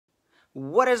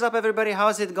What is up, everybody?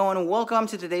 How's it going? Welcome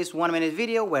to today's 1-minute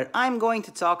video where I'm going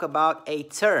to talk about a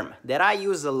term that I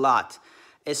use a lot,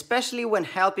 especially when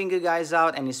helping you guys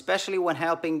out and especially when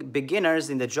helping beginners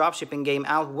in the dropshipping game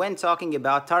out when talking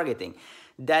about targeting.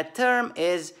 That term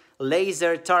is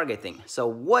laser targeting. So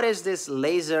what is this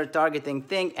laser targeting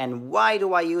thing and why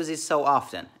do I use it so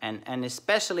often and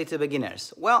especially to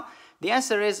beginners? Well, the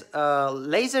answer is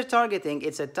laser targeting.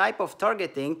 It's a type of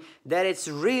targeting that it's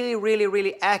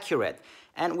really accurate.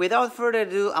 And without further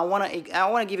ado, I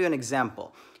wanna give you an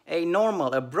example.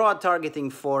 A broad targeting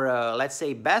for let's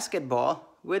say basketball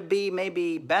would be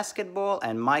maybe basketball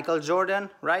and Michael Jordan,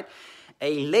 right?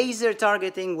 A laser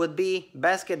targeting would be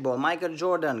basketball, Michael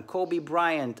Jordan, Kobe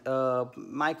Bryant,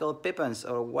 Michael Pippins,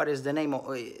 or what is the name?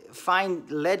 Find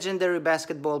legendary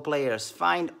basketball players,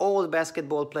 find old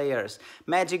basketball players.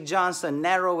 Magic Johnson,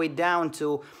 narrow it down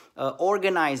to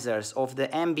organizers of the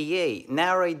NBA,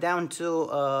 narrow it down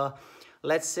to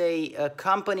let's say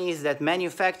companies that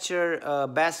manufacture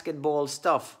basketball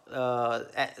stuff,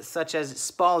 such as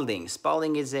Spalding.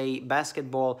 Spalding is a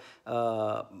basketball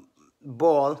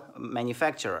ball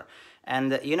manufacturer.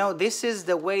 And you know, this is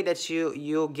the way that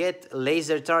you get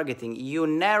laser targeting. You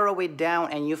narrow it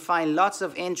down and you find lots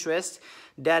of interest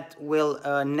that will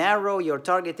narrow your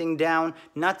targeting down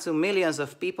not to millions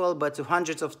of people but to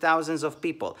hundreds of thousands of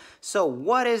people. So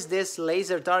what is this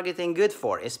laser targeting good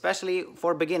for, especially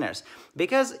for beginners?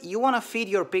 Because you want to feed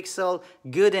your pixel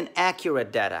good and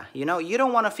accurate data. You know, you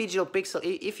don't want to feed your pixel,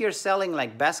 if you're selling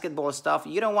like basketball stuff,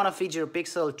 you don't want to feed your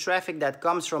pixel traffic that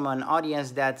comes from an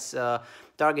audience that's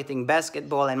targeting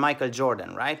basketball and Michael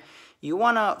Jordan, right? You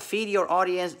want to feed your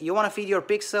audience, you want to feed your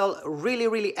pixel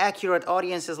really accurate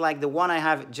audiences like the one I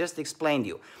have just explained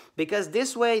you. Because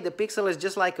this way the pixel is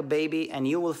just like a baby and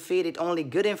you will feed it only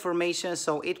good information,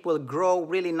 so it will grow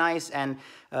really nice, and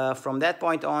from that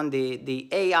point on the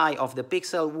AI of the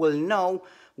pixel will know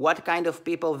what kind of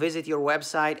people visit your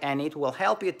website and it will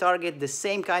help you target the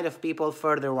same kind of people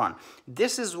further on.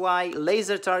 This is why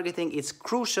laser targeting is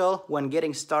crucial when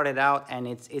getting started out, and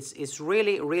it's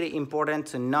really important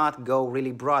to not go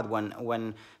really broad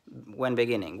when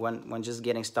beginning, when just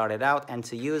getting started out, and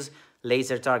to use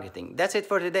laser targeting. That's it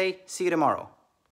for today. See you tomorrow.